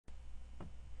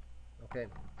Okay.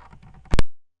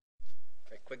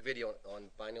 A quick video on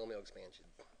binomial expansion.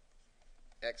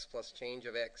 X plus change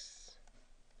of x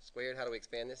squared. How do we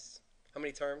expand this? How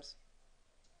many terms?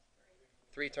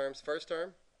 Three terms. First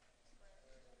term,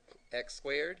 x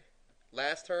squared.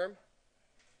 Last term,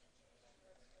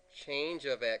 change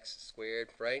of x squared,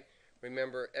 right?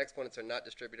 Remember, exponents are not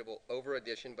distributable over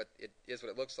addition, but it is what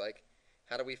it looks like.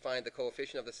 How do we find the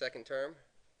coefficient of the second term?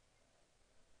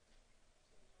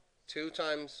 2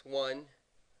 times 1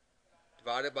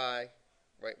 divided by,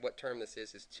 right, what term this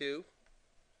is 2,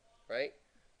 right?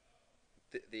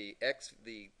 The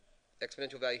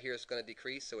exponential value here is going to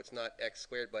decrease, so it's not x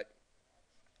squared, but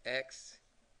x.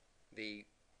 The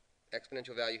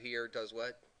exponential value here does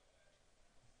what?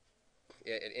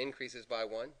 It increases by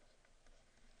 1.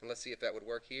 And let's see if that would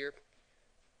work here.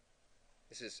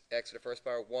 This is x to the first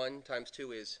power. 1 times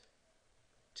 2 is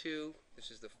 2. This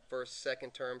is the first,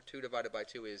 second term. 2 divided by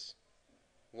 2 is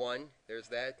 1. There's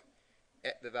that.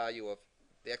 The value of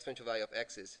the exponential value of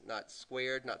x is not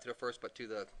squared, not to the first, but to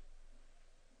the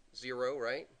 0,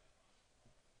 right?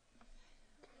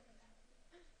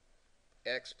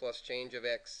 X plus change of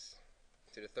x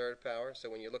to the third power. So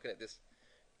when you're looking at this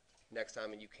next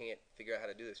time and you can't figure out how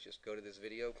to do this, just go to this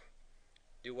video.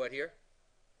 Do what here?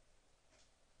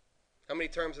 How many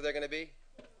terms are there going to be?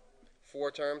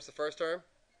 4 terms. The first term?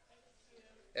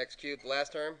 X cubed. The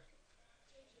last term?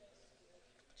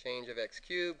 Change of x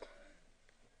cubed.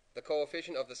 The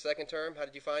coefficient of the second term, how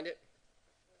did you find it?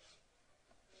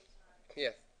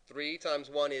 Yeah, 3 times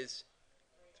 1 is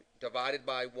divided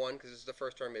by 1, because this is the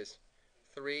first term, is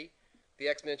 3. The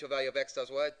exponential value of x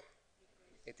does what?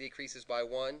 It decreases by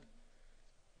 1.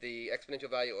 The exponential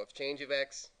value of change of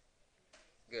x,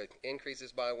 good,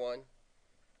 increases by 1.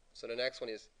 So the next one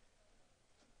is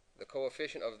the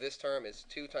coefficient of this term is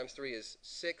 2 times 3 is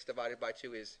 6, divided by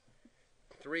 2 is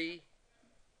 3.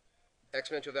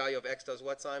 Exponential value of x does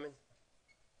what, Simon?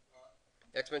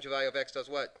 Exponential value of x does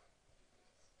what?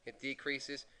 It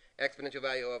decreases. Exponential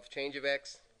value of change of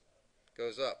x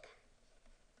goes up.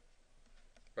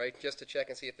 Right? Just to check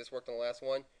and see if this worked on the last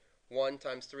one. 1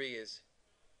 times 3 is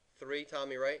 3,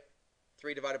 Tommy, right?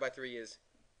 3 divided by 3 is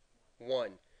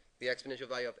 1. The exponential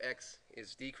value of x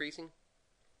is decreasing.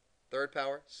 Third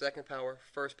power, second power,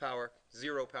 first power,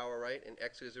 0 power, right? And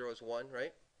x to the 0 is 1,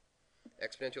 right?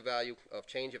 Exponential value of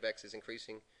change of x is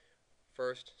increasing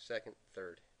first, second,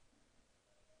 third.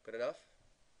 Good enough?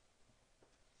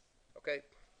 Okay,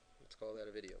 let's call that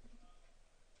a video.